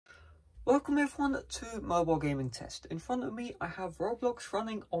Welcome everyone to Mobile Gaming Test. In front of me I have Roblox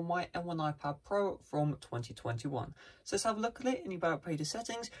running on my M1 iPad Pro from 2021. So let's have a look at it, and you better play the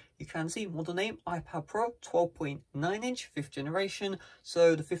settings. You can see model name iPad Pro 12.9 inch 5th generation.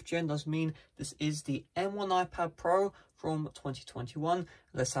 So the 5th gen does mean this is the M1 iPad Pro from 2021.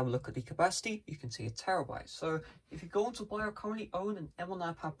 Let's have a look at the capacity. You can see 1 terabyte. So if you go on to buy or currently own an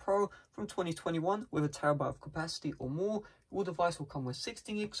M1 iPad Pro from 2021 with 1 terabyte of capacity or more, your device will come with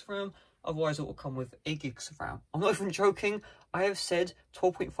 16 gigs of RAM. Otherwise, it will come with 8 gigs of RAM. I'm not even joking. I have said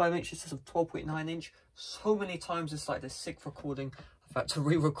 12.5 inch instead of 12.9 inch so many times. It's like the 6th recording I've had to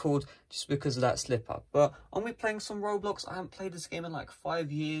re-record just because of that slip up. But I'm be playing some Roblox. I haven't played this game in like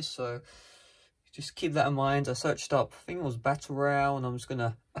 5 years, so just keep that in mind. I searched up, I think it was Battle Royale, and I'm just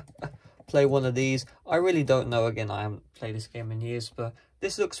gonna play one of these. I really don't know. Again, I haven't played this game in years, but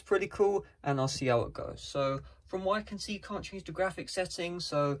this looks pretty cool, and I'll see how it goes. So from what I can see, you can't change the graphics settings,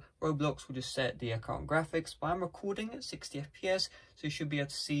 so Roblox will just set the current graphics. But I'm recording at 60 FPS, so you should be able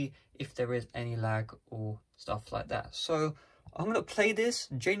to see if there is any lag or stuff like that. So I'm gonna play this.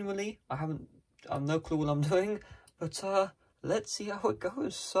 Genuinely, I have no clue what I'm doing, but let's see how it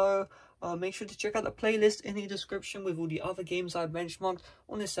goes. So make sure to check out the playlist in the description with all the other games I've benchmarked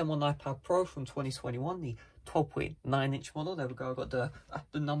on this M1 iPad Pro from 2021, the 12.9 inch model. There we go, I got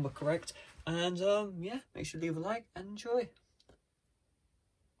the number correct. And yeah, make sure to leave a like and enjoy.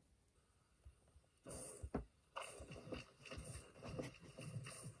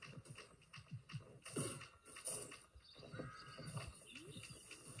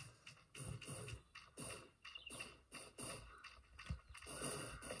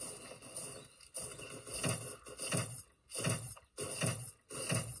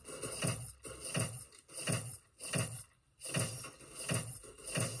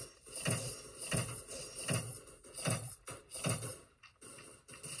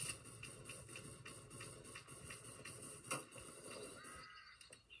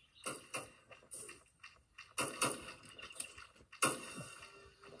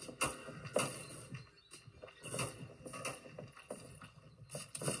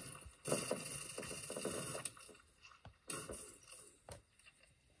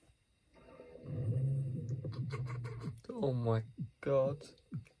 Oh my god.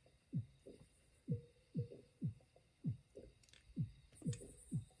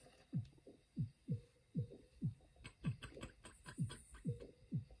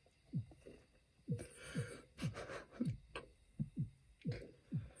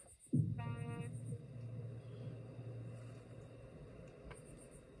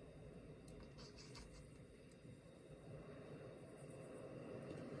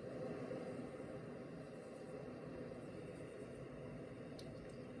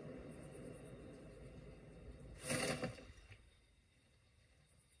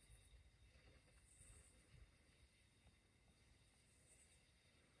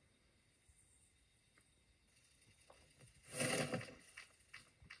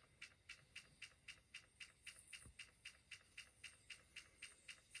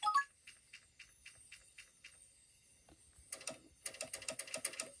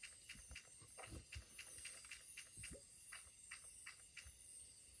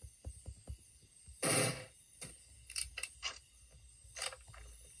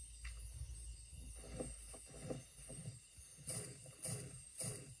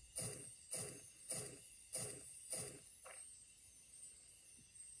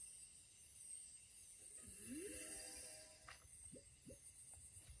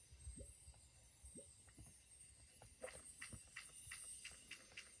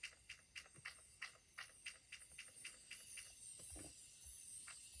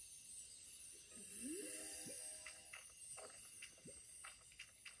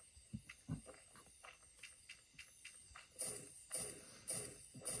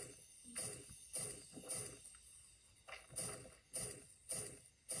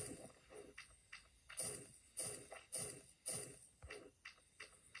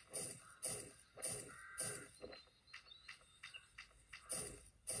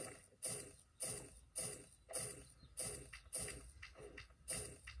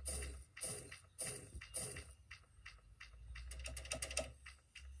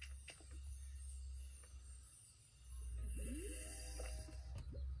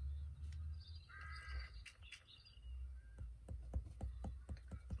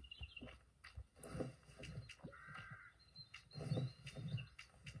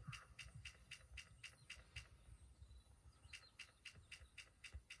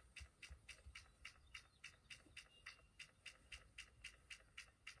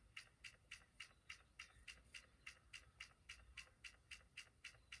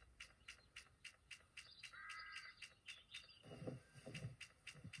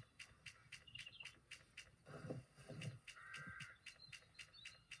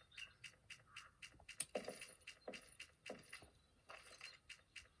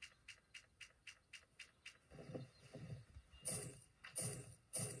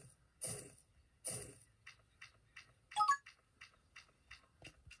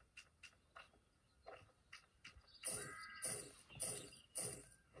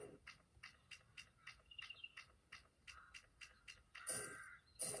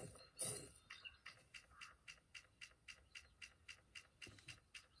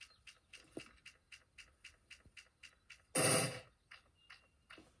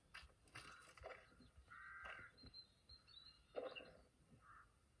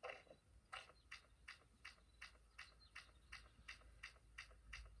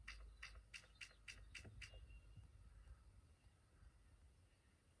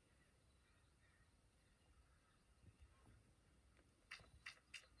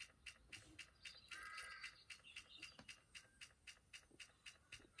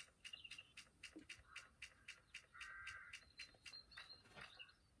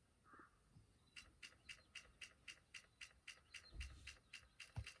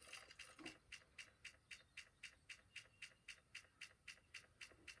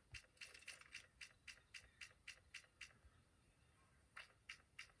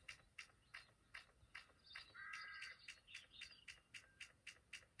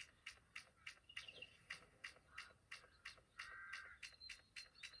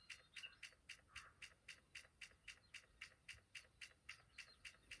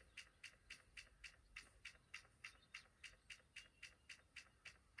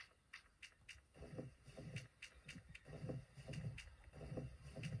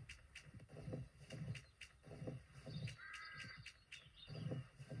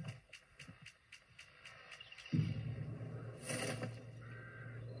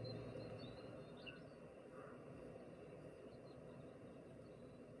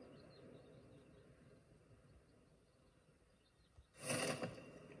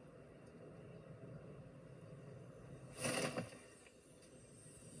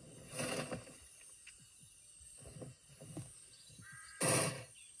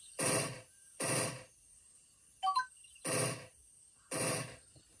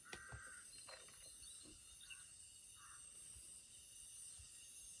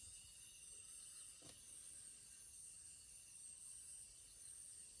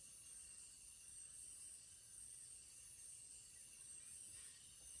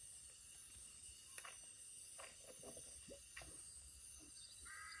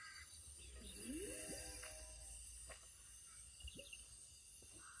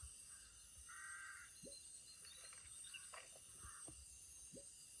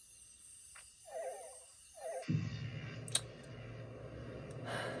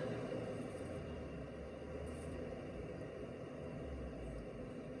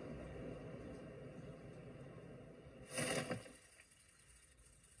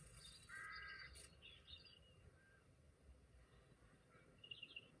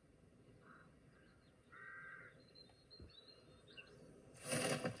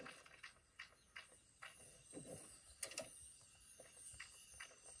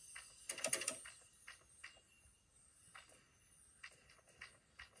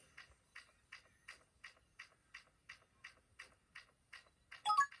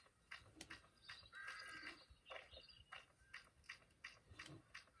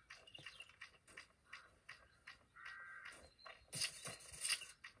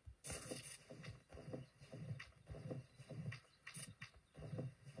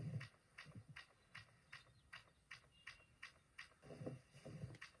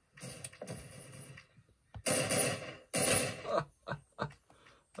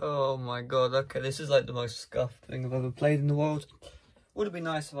 Oh my god, okay, this is like the most scuffed thing I've ever played in the world. Would have been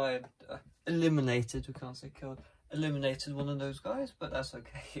nice if I had eliminated, we can't say killed, eliminated one of those guys, but that's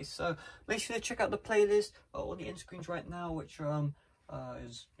okay. So make sure to check out the playlist on the end screens right now, which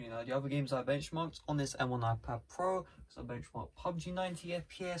is, you know, the other games I benchmarked on this M1 iPad Pro. So I benchmarked PUBG 90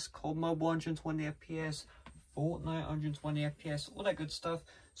 FPS, COD Mobile 120 FPS, Fortnite 120 FPS, all that good stuff.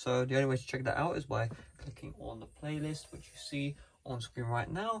 So the only way to check that out is by clicking on the playlist, which you see on screen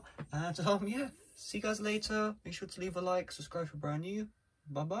right now. And yeah, see you guys later. Make sure to leave a like, subscribe if you're brand new.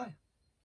 Bye bye.